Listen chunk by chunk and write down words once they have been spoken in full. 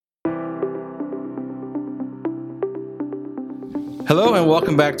Hello and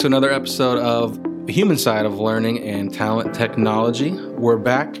welcome back to another episode of The Human Side of Learning and Talent Technology. We're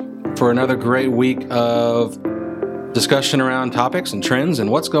back for another great week of discussion around topics and trends and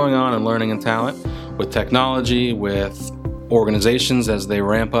what's going on in learning and talent with technology, with organizations as they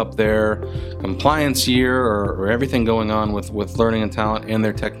ramp up their compliance year or everything going on with learning and talent and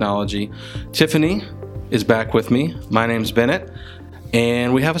their technology. Tiffany is back with me. My name's Bennett.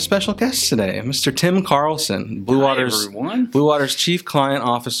 And we have a special guest today, Mr. Tim Carlson, Blue Water's Chief Client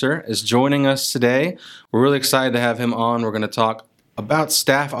Officer, is joining us today. We're really excited to have him on. We're going to talk about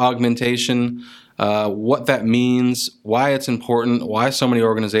staff augmentation, what that means, why it's important, why so many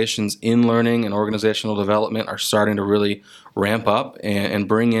organizations in learning and organizational development are starting to really ramp up and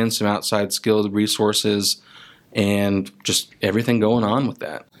bring in some outside skilled resources and just everything going on with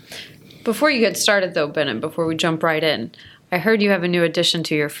that. Before you get started, though, Bennett, before we jump right in, I heard you have a new addition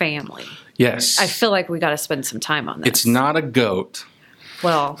to your family. Yes. I feel like we got to spend some time on this. It's not a goat.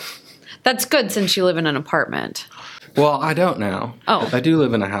 Well, that's good since you live in an apartment. Well, I don't now. Oh. I do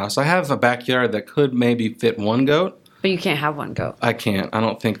live in a house. I have a backyard that could maybe fit one goat. But you can't have one goat. I can't. I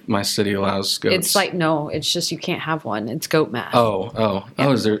don't think my city allows goats. It's like, no, it's just you can't have one. It's goat math. Oh,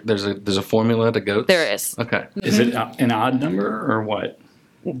 is there's a formula to goats? There is. Okay. Is it an odd number or what?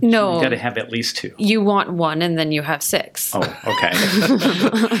 No. You got to have at least two. You want one and then you have six. Oh, okay.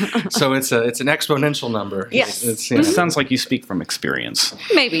 So it's an exponential number. Yes. It sounds like you speak from experience.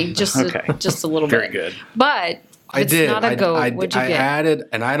 Maybe, just a little Very bit. good. But I it's did. not a goat. What'd you I get? added,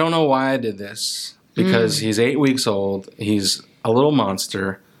 and I don't know why I did this, because he's 8 weeks old. He's a little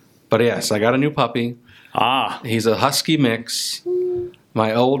monster. But yes, I got a new puppy. He's a husky mix.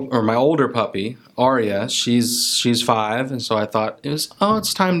 My older puppy, Aria, she's 5, and so I thought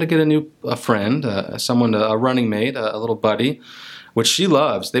it's time to get a friend, a running mate, a little buddy, which she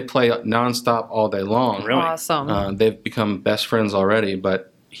loves. They play nonstop all day long. Really? Awesome. They've become best friends already,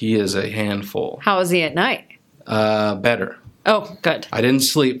 but he is a handful. How is he at night? Better. Oh, good. I didn't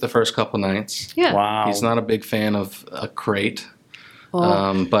sleep the first couple nights. Yeah. Wow. He's not a big fan of a crate,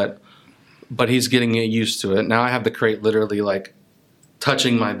 Well, but he's getting used to it. Now I have the crate literally like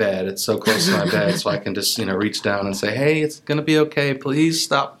touching my bed. It's so close to my bed, so I can just reach down and say, "Hey, it's gonna be okay. Please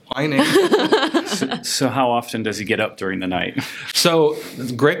stop whining." So how often does he get up during the night? So,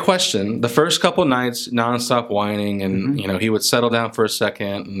 great question. The first couple nights, nonstop whining, and he would settle down for a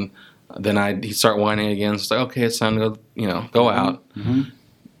second, and then he'd start whining again. So it's like, okay, it's time to go out. Mm-hmm.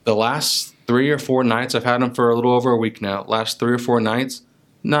 The last 3 or 4 nights, I've had him for a little over a week now. Last 3 or 4 nights,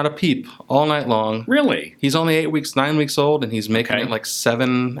 not a peep all night long. Really? He's only 9 weeks old, and he's making it like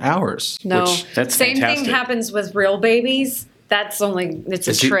 7 hours. no. That's Same fantastic. thing happens with real babies. It's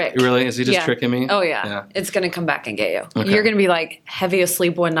a trick. Really? Is he just Yeah. tricking me? Oh, yeah. It's going to come back and get you. Okay. You're going to be like heavy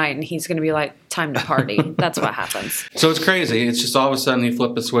asleep one night and he's going to be like, time to party. That's what happens. So it's crazy. It's just all of a sudden he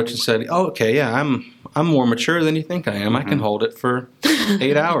flipped the switch and said, "Oh, okay, yeah, I'm more mature than you think I am. I can hold it for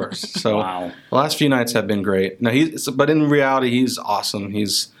 8 hours." So Wow. the last few nights have been great. Now but in reality, he's awesome.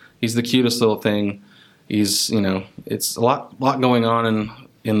 He's the cutest little thing. He's it's a lot going on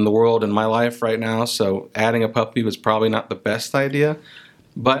in the world in my life right now. So adding a puppy was probably not the best idea,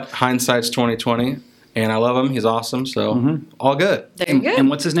 but hindsight's 2020, and I love him. He's awesome. So all good. There you go. And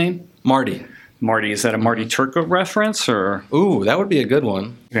what's his name? Marty. Marty. Is that a Marty Turco reference or? Ooh, that would be a good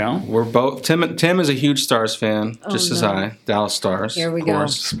one. Yeah. We're both Tim is a huge Stars fan, just as no. I. Dallas Stars. Here we of go.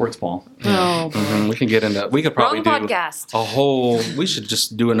 course. Sports ball. Oh, We can get into. We could probably wrong do podcast. We should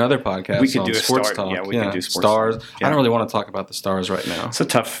just do another podcast. We could on do a sports star- talk. yeah, we could do sports Stars. talk. I Yeah. don't really want to talk about the Stars right now.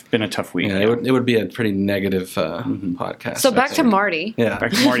 It's been a tough week. Yeah, it would be a pretty negative podcast. So I back to think. Marty. Yeah,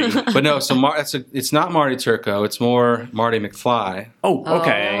 Back to Marty. but no. So it's not Marty Turco. It's more Marty McFly. Oh,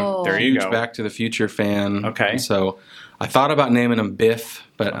 okay. Oh. There you Huge go. Back to the Future fan. Okay. And so I thought about naming him Biff,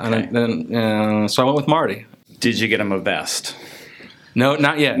 but so I went with Marty. Did you get him a vest? No,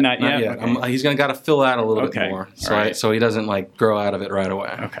 not yet. Not yet? Okay. He's got to fill out a little bit Okay. more, All right. so he doesn't grow out of it right away.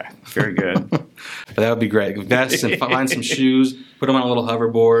 Okay. Very good. But that would be great. Vest and find some shoes, put him on a little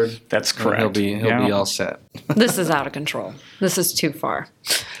hoverboard. That's and correct. He'll be all set. This is out of control. This is too far.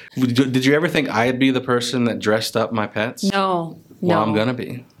 Did you ever think I'd be the person that dressed up my pets? No. Well, I'm gonna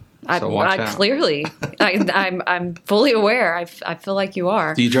be. So watch out. Clearly, I'm fully aware. I feel like you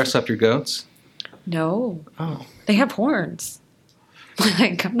are. Do you dress up your goats? No, Oh. they have horns.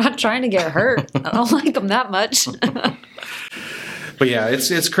 I'm not trying to get hurt. I don't like them that much. But yeah,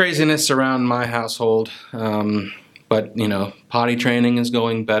 it's craziness around my household. But potty training is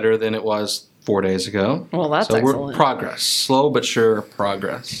going better than it was 4 days ago. Well, that's so excellent. we're progress, slow but sure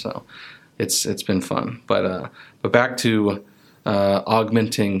progress. So it's been fun. But back to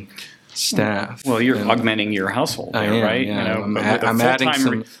augmenting staff. Well, you're And augmenting your household I there, am, right? yeah. You know, I'm adding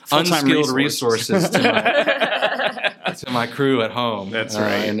some unskilled resources to my crew at home. That's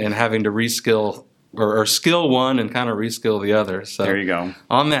right. And having to reskill or skill one and kind of reskill the other. So there you go.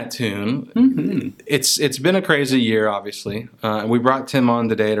 On that tune, it's been a crazy year, obviously. We brought Tim on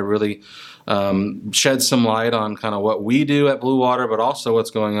today to really shed some light on kind of what we do at Blue Water, but also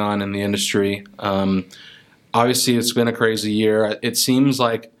what's going on in the industry. Obviously, it's been a crazy year. It seems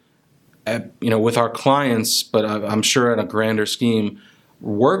like, with our clients, but I'm sure at a grander scheme,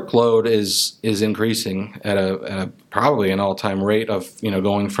 workload is increasing at a probably an all-time rate of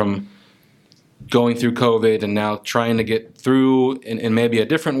going through COVID and now trying to get through in maybe a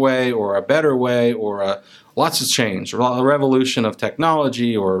different way or a better way or lots has changed, a revolution of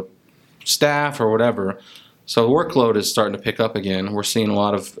technology or staff or whatever. So the workload is starting to pick up again. We're seeing a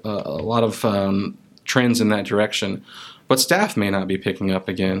lot of trends in that direction. But staff may not be picking up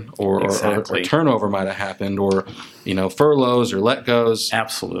again, or turnover might have happened, or furloughs or let goes.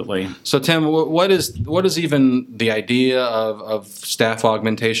 Absolutely. So Tim, what is even the idea of staff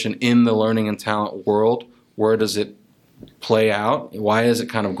augmentation in the learning and talent world? Where does it play out? Why is it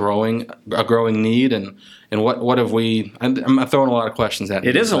kind of a growing need? And what have we? I'm throwing a lot of questions at you.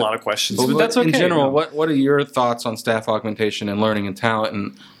 It is a lot of questions, but that's okay. In general, what are your thoughts on staff augmentation and learning and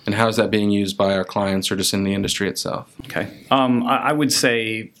talent, and how is that being used by our clients or just in the industry itself? Okay. I would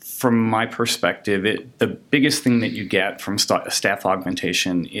say, from my perspective, the biggest thing that you get from staff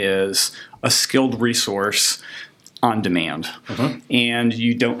augmentation is a skilled resource on demand. And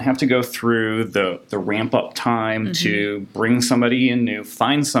you don't have to go through the ramp up time to bring somebody in new,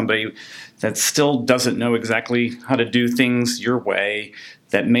 find somebody that still doesn't know exactly how to do things your way,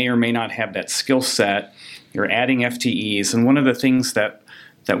 that may or may not have that skill set. You're adding FTEs. And one of the things that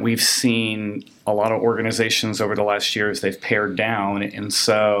we've seen a lot of organizations over the last year is they've pared down. And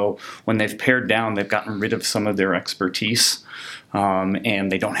so when they've pared down, they've gotten rid of some of their expertise.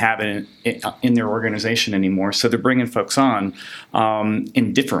 And they don't have it in their organization anymore. So they're bringing folks on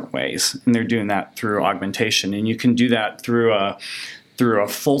in different ways. And they're doing that through augmentation. And you can do that through a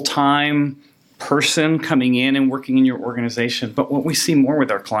full-time person coming in and working in your organization. But what we see more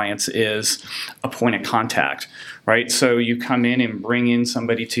with our clients is a point of contact, right? So you come in and bring in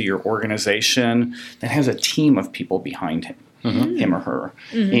somebody to your organization that has a team of people behind him. Him or her.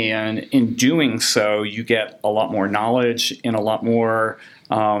 And in doing so, you get a lot more knowledge and a lot more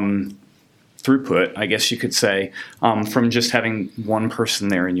throughput, I guess you could say, from just having one person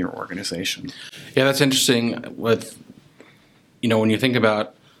there in your organization. Yeah, that's interesting. With when you think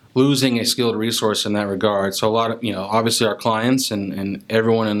about losing a skilled resource in that regard, so a lot of obviously our clients and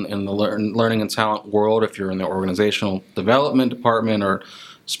everyone in the learning and talent world, if you're in the organizational development department or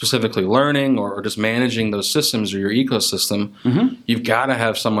specifically learning or just managing those systems or your ecosystem, you've got to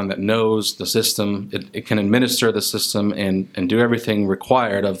have someone that knows the system. It can administer the system and do everything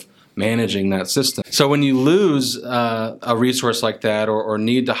required of managing that system. So when you lose a resource like that or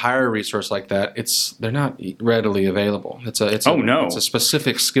need to hire a resource like that, they're not readily available. It's a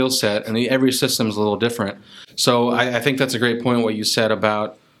specific skill set, and every system is a little different. So I think that's a great point what you said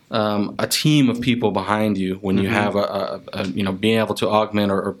about a team of people behind you when you have being able to augment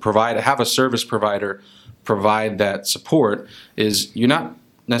or have a service provider provide that support. Is you're not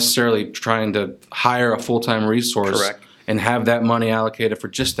necessarily trying to hire a full-time resource. Correct. And have that money allocated for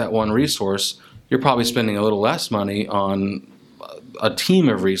just that one resource. You're probably spending a little less money on a team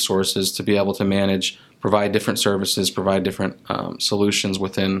of resources to be able to provide different services, provide different solutions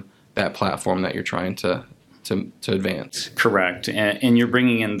within that platform that you're trying to advance. Correct. And you're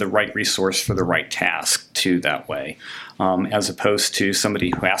bringing in the right resource for the right task too that way, as opposed to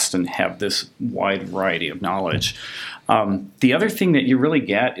somebody who has to have this wide variety of knowledge. The other thing that you really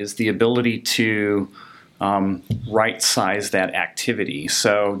get is the ability to right size that activity.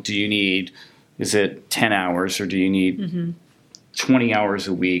 So is it 10 hours or do you need 20 hours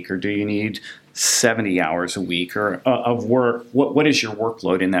a week or do you need 70 hours a week or of work? What is your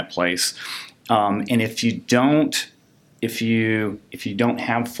workload in that place? And if you don't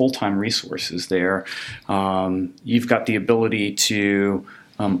have full-time resources there, you've got the ability to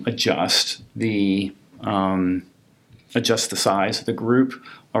adjust the size of the group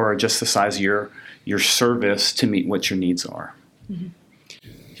or adjust the size of your service to meet what your needs are.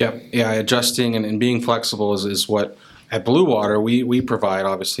 Yeah, adjusting and being flexible is what at Blue Water we provide.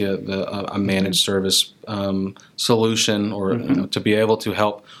 Obviously, a managed service solution, or to be able to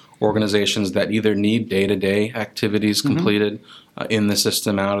help organizations that either need day-to-day activities completed in the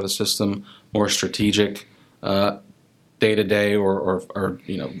system, out of the system, more strategic day-to-day or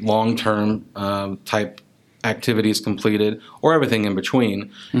long-term type activities completed or everything in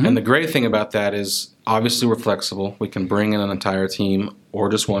between. And the great thing about that is obviously we're flexible. We can bring in an entire team or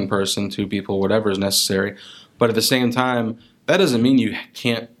just one person, two people, whatever is necessary. But at the same time, that doesn't mean you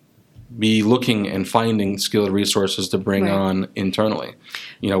can't be looking and finding skilled resources to bring on internally.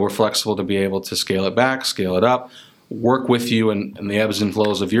 We're flexible to be able to scale it back, scale it up, work with you and the ebbs and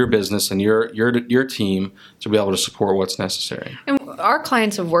flows of your business and your team to be able to support what's necessary. And our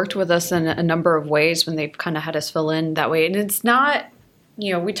clients have worked with us in a number of ways when they've kind of had us fill in that way. And it's not,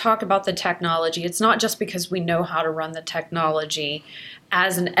 we talk about the technology. It's not just because we know how to run the technology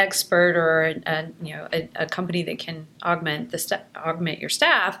as an expert or a company that can augment your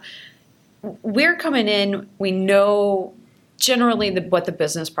staff. We're coming in, we know generally what the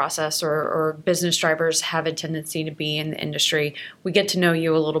business process or business drivers have a tendency to be in the industry. We get to know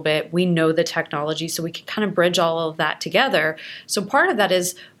you a little bit. We know the technology, so we can kind of bridge all of that together. So part of that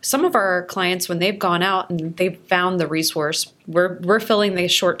is some of our clients, when they've gone out and they've found the resource, we're filling the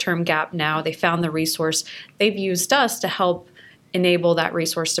short-term gap now. They found the resource. They've used us to help enable that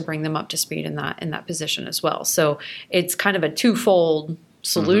resource to bring them up to speed in that position as well. So it's kind of a twofold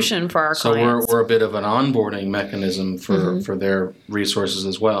solution for our clients. So we're a bit of an onboarding mechanism for their resources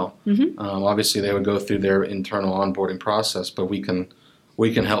as well. Obviously, they would go through their internal onboarding process, but we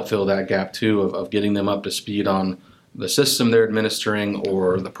can help fill that gap too of getting them up to speed on the system they're administering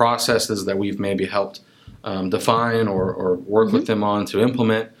or the processes that we've maybe helped define or work with them on to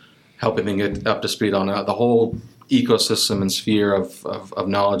implement, helping them get up to speed on the whole ecosystem and sphere of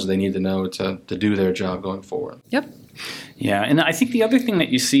knowledge they need to know to do their job going forward. Yep. Yeah, and I think the other thing that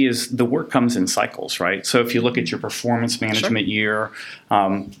you see is the work comes in cycles, right? So if you look at your performance management year,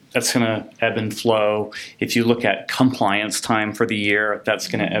 that's going to ebb and flow. If you look at compliance time for the year, that's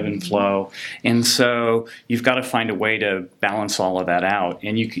going to ebb and flow. And so you've got to find a way to balance all of that out.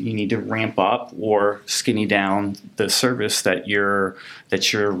 And you need to ramp up or skinny down the service that you're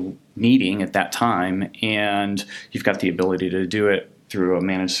needing at that time. And you've got the ability to do it through a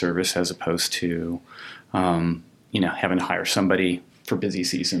managed service as opposed to having to hire somebody for busy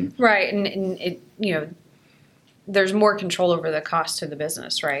season. Right, and it, there's more control over the cost to the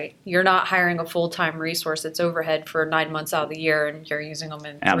business, right? You're not hiring a full-time resource that's overhead for 9 months out of the year and you're using them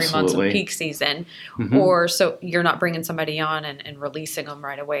in 3 months of peak season. Or so you're not bringing somebody on and releasing them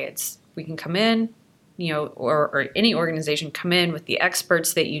right away. We can come in, or any organization come in with the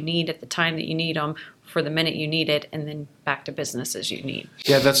experts that you need at the time that you need them for the minute you need it, and then back to business as you need.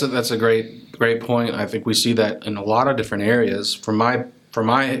 Yeah, that's a great point. I think we see that in a lot of different areas. From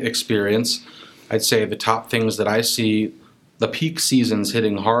my experience, I'd say the top things that I see the peak seasons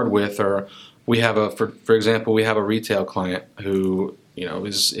hitting hard with are for example, we have a retail client who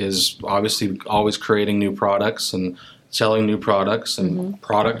is obviously always creating new products and selling new products, and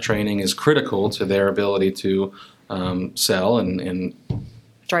product training is critical to their ability to sell and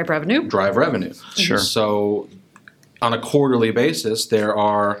drive revenue. Sure. So on a quarterly basis, there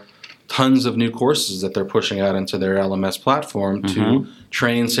are tons of new courses that they're pushing out into their LMS platform to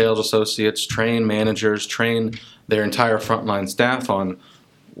train sales associates, train managers, train their entire frontline staff on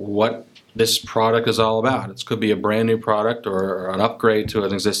what this product is all about. It could be a brand new product or an upgrade to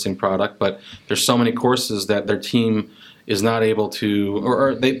an existing product, but there's so many courses that their team is not able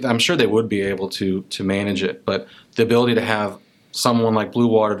to, I'm sure they would be able to manage it, but the ability to have someone like Blue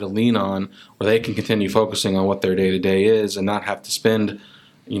Water to lean on where they can continue focusing on what their day-to-day is and not have to spend,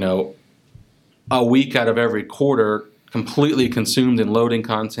 a week out of every quarter completely consumed in loading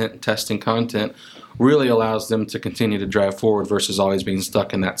content and testing content really allows them to continue to drive forward versus always being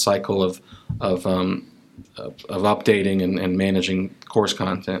stuck in that cycle of updating and managing course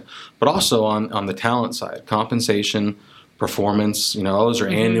content. But also on the talent side, compensation, performance, those are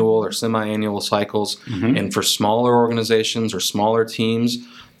annual or semi-annual cycles. And for smaller organizations or smaller teams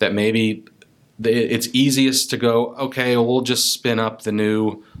that maybe it's easiest to go, okay, well, we'll just spin up the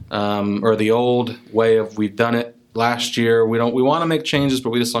new or the old way of we've done it last year. We want to make changes,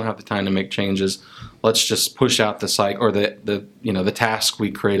 but we just don't have the time to make changes. Let's just push out the cycle or the task we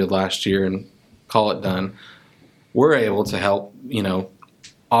created last year and call it done. We're able to help,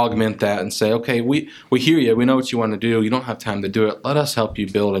 augment that and say, okay, we hear you. We know what you want to do. You don't have time to do it. Let us help you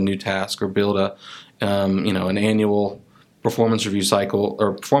build a new task or build an annual performance review cycle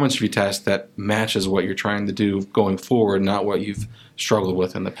or performance review task that matches what you're trying to do going forward, not what you've struggled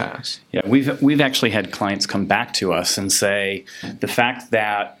with in the past. Yeah, we've actually had clients come back to us and say the fact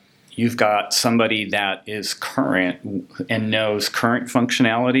that you've got somebody that is current and knows current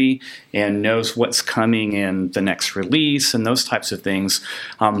functionality and knows what's coming in the next release and those types of things.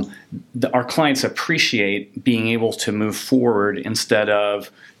 Our clients appreciate being able to move forward instead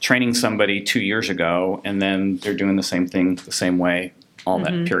of training somebody 2 years ago and then they're doing the same thing the same way all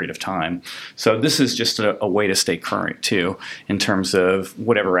that period of time. So this is just a way to stay current too in terms of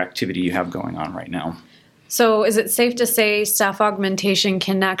whatever activity you have going on right now. So is it safe to say staff augmentation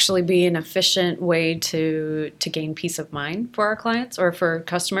can actually be an efficient way to gain peace of mind for our clients or for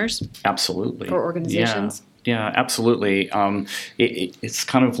customers? Absolutely. For organizations? Yeah, absolutely. It's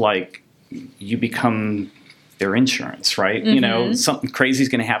kind of like you become their insurance, right? You know, something crazy is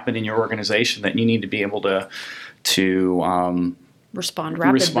going to happen in your organization that you need to be able to respond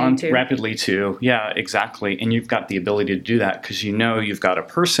rapidly to. Yeah, exactly. And you've got the ability to do that because you know you've got a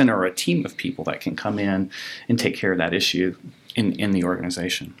person or a team of people that can come in and take care of that issue in the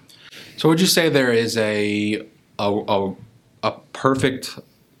organization. So would you say there is a perfect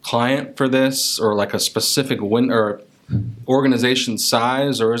client for this, or like a specific or organization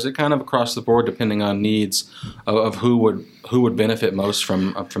size, or is it kind of across the board depending on needs of who would benefit most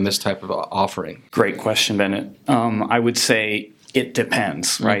from this type of offering? Great question, Bennett. I would say it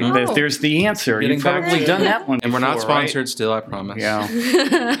depends, right? Oh. There's the answer. You've probably done that one And we're not before, sponsored right? still, I promise. Yeah.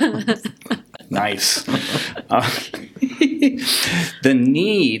 Nice. The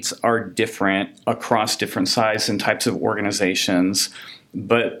needs are different across different sizes and types of organizations,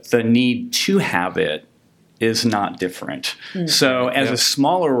 but the need to have it is not different. So as a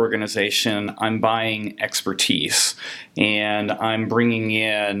smaller organization, I'm buying expertise and I'm bringing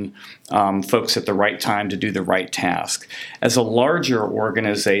in folks at the right time to do the right task. As a larger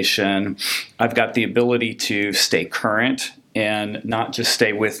organization, I've got the ability to stay current and not just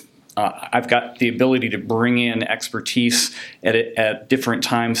stay with I've got the ability to bring in expertise at different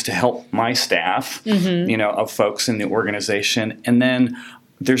times to help my staff, of folks in the organization. And then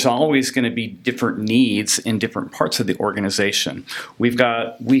there's always going to be different needs in different parts of the organization. We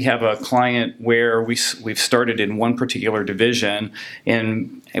have a client where we've started in one particular division,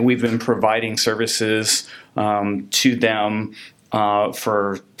 and we've been providing services to them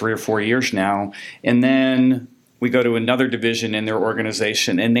for 3 or 4 years now, and then we go to another division in their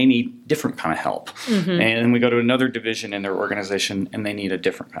organization and they need different kind of help. And we go to another division in their organization and they need a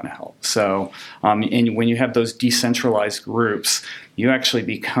different kind of help. So, and when you have those decentralized groups, you actually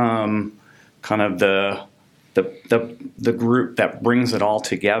become kind of the group that brings it all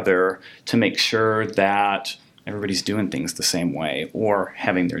together to make sure that everybody's doing things the same way or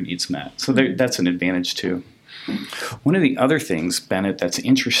having their needs met. So that's an advantage too. One of the other things, Bennett, that's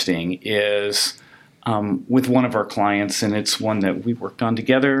interesting is with one of our clients, and it's one that we worked on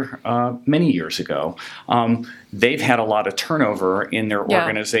together many years ago. They've had a lot of turnover in their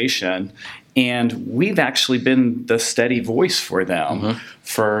organization, and we've actually been the steady voice for them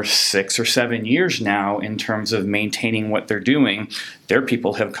for 6 or 7 years now in terms of maintaining what they're doing. Their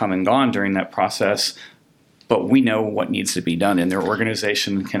people have come and gone during that process, but we know what needs to be done, and their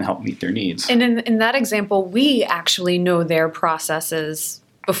organization can help meet their needs. And in that example, we actually know their processes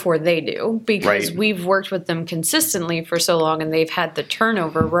before they do, because we've worked with them consistently for so long and they've had the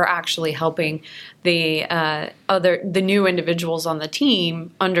turnover. We're actually helping the new individuals on the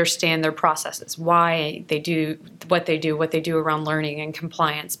team understand their processes, why they do what they do around learning and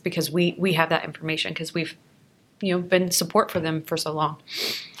compliance, because we have that information because we've been support for them for so long.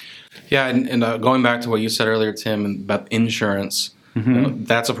 Yeah, and going back to what you said earlier, Tim, about insurance,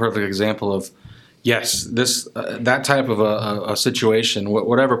 that's a perfect example of yes, this that type of a situation,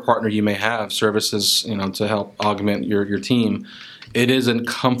 whatever partner you may have, services to help augment your team, it is a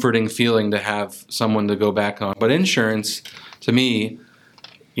comforting feeling to have someone to go back on. But insurance, to me,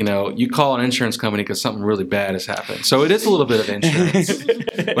 you call an insurance company because something really bad has happened. So it is a little bit of insurance,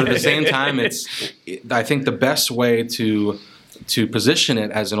 but at the same time, I think the best way to position it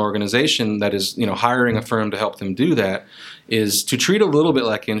as an organization that is hiring a firm to help them do that is to treat it a little bit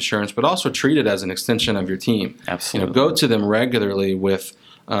like insurance, but also treat it as an extension of your team. Absolutely. Go to them regularly with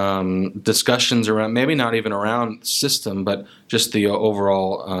discussions around, maybe not even around system, but just the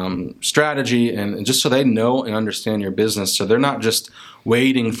overall strategy, and just so they know and understand your business. So they're not just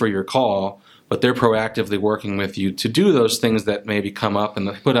waiting for your call, but they're proactively working with you to do those things that maybe come up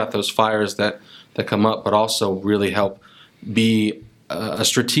and put out those fires that come up, but also really help be a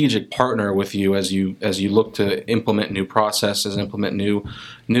strategic partner with you as you look to implement new processes, implement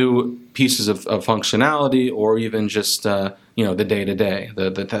new pieces of functionality, or even just the day-to-day,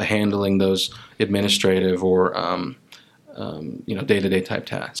 the handling those administrative or day-to-day type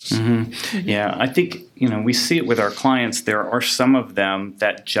tasks. Yeah, I think, we see it with our clients. There are some of them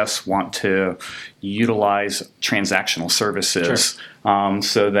that just want to utilize transactional services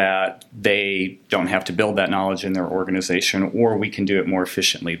so that they don't have to build that knowledge in their organization, or we can do it more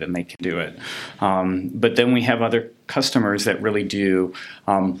efficiently than they can do it. But then we have other customers that really do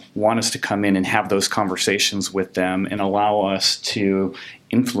want us to come in and have those conversations with them and allow us to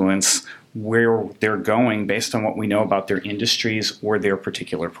influence where they're going based on what we know about their industries or their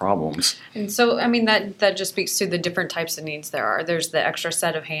particular problems. And so, that just speaks to the different types of needs there are. There's the extra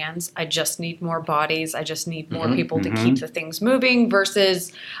set of hands. I just need more bodies. I just need more people to keep the things moving,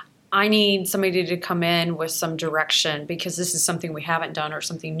 versus I need somebody to come in with some direction because this is something we haven't done or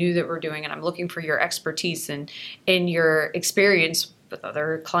something new that we're doing, and I'm looking for your expertise and in your experience with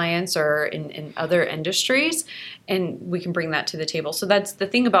other clients or in other industries, and we can bring that to the table. So that's the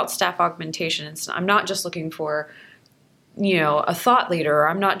thing about staff augmentation. I'm not just looking for, a thought leader.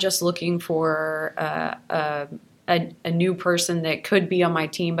 I'm not just looking for a new person that could be on my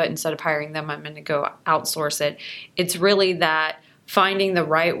team, but instead of hiring them, I'm going to go outsource it. It's really that finding the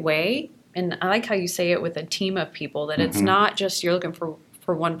right way. And I like how you say it with a team of people, that it's not just you're looking for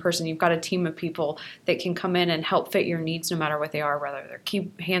one person. You've got a team of people that can come in and help fit your needs no matter what they are, whether they're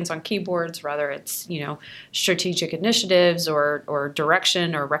hands on keyboards, whether it's, strategic initiatives or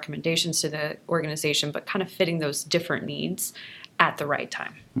direction or recommendations to the organization, but kind of fitting those different needs at the right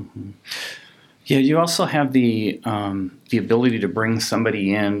time. Yeah, you also have the ability to bring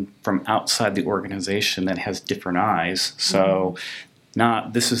somebody in from outside the organization that has different eyes. So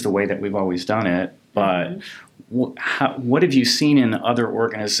not this is the way that we've always done it, but what have you seen in other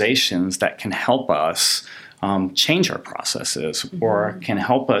organizations that can help us change our processes or can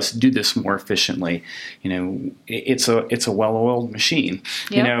help us do this more efficiently? It's a well-oiled machine.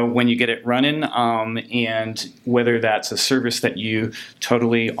 Yep. When you get it running, and whether that's a service that you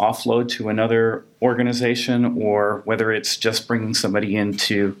totally offload to another organization, or whether it's just bringing somebody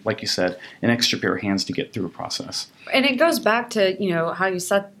into, like you said, an extra pair of hands to get through a process. And it goes back to, how you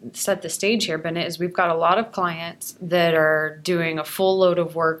set the stage here, Bennett, is we've got a lot of clients that are doing a full load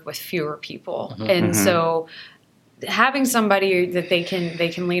of work with fewer people. And so having somebody that they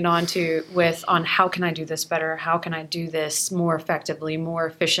can lean on how can I do this better? How can I do this more effectively, more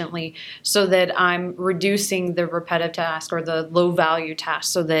efficiently, so that I'm reducing the repetitive task or the low value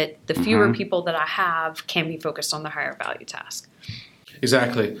task, so that the fewer people that I have can be focused on the higher value task.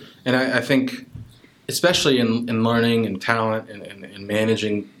 Exactly. And I think, especially in learning and talent and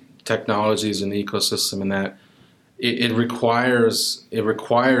managing technologies in the ecosystem, and that it requires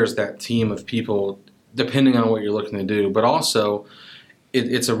that team of people, depending on what you're looking to do. But also,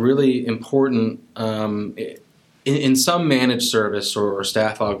 it's a really important, in some managed service or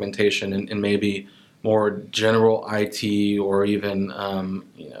staff augmentation and maybe more general IT or even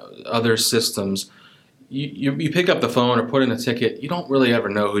other systems, you pick up the phone or put in a ticket, you don't really ever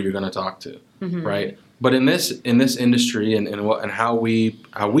know who you're going to talk to, right? But in this industry and how we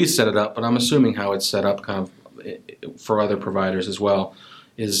set it up, but I'm assuming how it's set up kind of for other providers as well,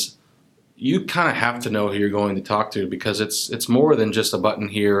 is you kind of have to know who you're going to talk to, because it's more than just a button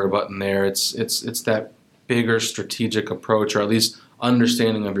here or a button there. It's that bigger strategic approach, or at least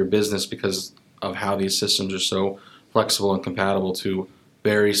understanding of your business, because of how these systems are so flexible and compatible to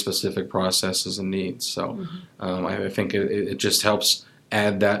very specific processes and needs. So I think it just helps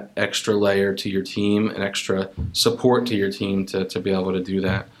add that extra layer to your team and extra support to your team to be able to do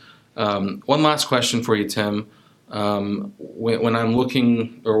that. One last question for you, Tim. When I'm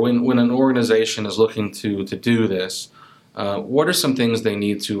looking, or when an organization is looking to do this, what are some things they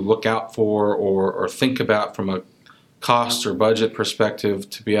need to look out for or think about from a cost or budget perspective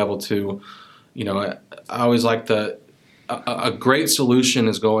to be able to, I always like a great solution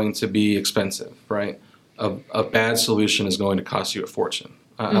is going to be expensive, right? A bad solution is going to cost you a fortune.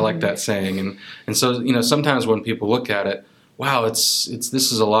 I like that saying, and so sometimes when people look at it, wow, this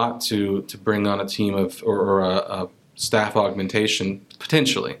is a lot to bring on a team of or a staff augmentation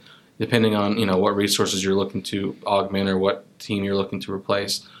potentially, depending on what resources you're looking to augment or what team you're looking to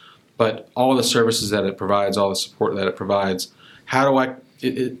replace. But all the services that it provides, all the support that it provides, how do I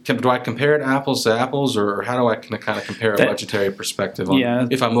compare it apples to apples, or how do I kind of compare a budgetary perspective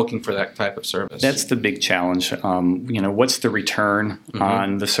on if I'm looking for that type of service? That's the big challenge. What's the return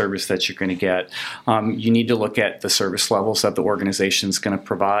on the service that you're going to get? You need to look at the service levels that the organization's going to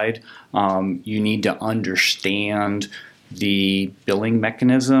provide. You need to understand the billing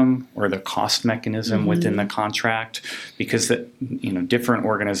mechanism or the cost mechanism within the contract, because different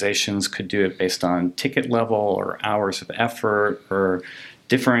organizations could do it based on ticket level or hours of effort or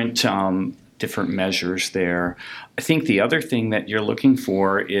different different measures there. I think the other thing that you're looking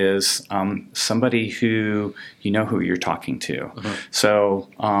for is somebody who you're talking to. So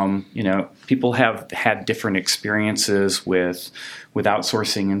people have had different experiences with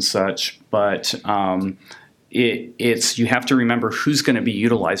outsourcing and such, but you have to remember who's going to be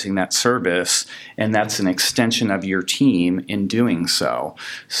utilizing that service, and that's an extension of your team in doing so.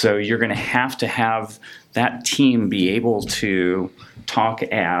 So you're going to have that team be able to talk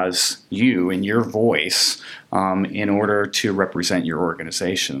as you in your voice in order to represent your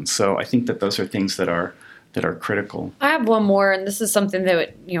organization. So I think that those are things that are critical. I have one more, and this is something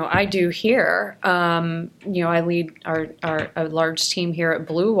that I do here. I lead a large team here at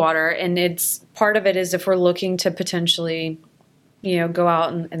Blue Water, and it's part of it is if we're looking to potentially go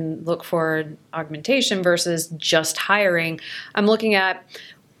out and look for augmentation versus just hiring, I'm looking at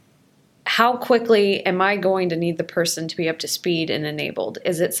how quickly am I going to need the person to be up to speed and enabled?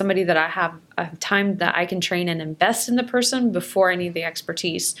 Is it somebody that I have time that I can train and invest in the person before I need the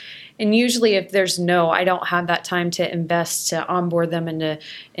expertise? And usually if there's I don't have that time to invest to onboard them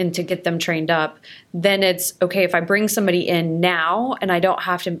and to get them trained up, then it's okay if I bring somebody in now and I don't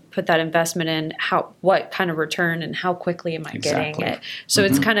have to put that investment in, what kind of return and how quickly am I getting it? So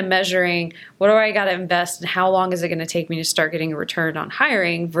it's kind of measuring what do I got to invest and how long is it going to take me to start getting a return on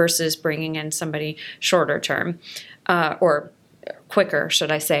hiring versus bringing in somebody shorter term or quicker,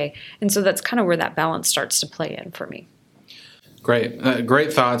 should I say. And so that's kind of where that balance starts to play in for me. Great.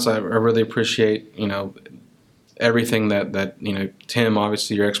 Great thoughts. I really appreciate, everything that Tim,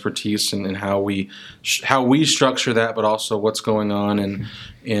 obviously your expertise and how we structure that, but also what's going on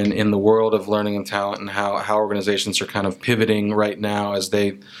in the world of learning and talent and how organizations are kind of pivoting right now as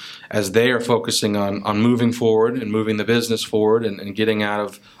they are focusing on moving forward and moving the business forward and getting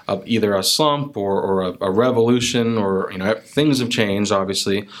out of either a slump or a revolution or things have changed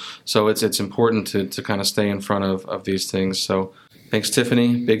obviously, so it's important to kind of stay in front of these things. So thanks,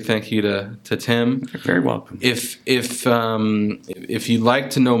 Tiffany. Big thank you to Tim. You're very welcome. If you'd like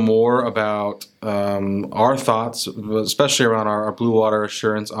to know more about our thoughts, especially around our Blue Water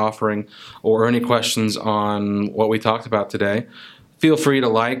Assurance offering, or any questions on what we talked about today, feel free to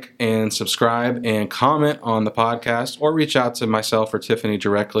like and subscribe and comment on the podcast, or reach out to myself or Tiffany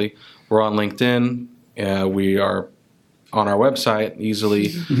directly. We're on LinkedIn. We are on our website, easily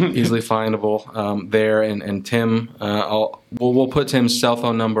findable there. And Tim, we'll put Tim's cell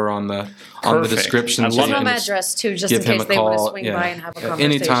phone number on the description. I love home address too, just in case they want to swing by and have a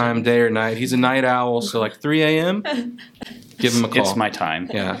conversation. Anytime, day or night. He's a night owl, so like 3 a.m. Give him a call. It's my time.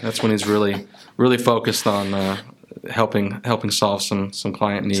 Yeah, that's when he's really focused on helping solve some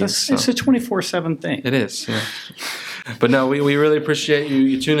client needs. It's a 24/7 thing. It is, yeah. But no, we really appreciate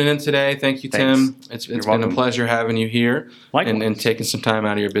you tuning in today. Thank you, Tim. Thanks. It's been a pleasure having you here and taking some time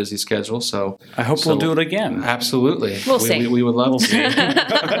out of your busy schedule. So I hope we'll do it again. Absolutely. We'll see. We would love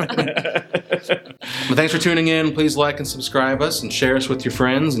to. Well, thanks for tuning in. Please like and subscribe us and share us with your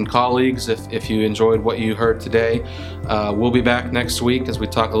friends and colleagues if you enjoyed what you heard today. We'll be back next week as we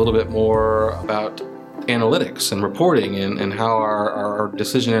talk a little bit more about analytics and reporting and how our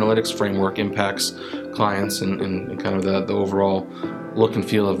decision analytics framework impacts clients and kind of the overall look and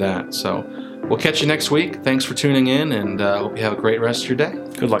feel of that. So we'll catch you next week. Thanks for tuning in, and hope you have a great rest of your day.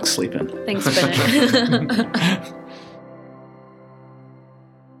 Good luck sleeping. Thanks, Bennett.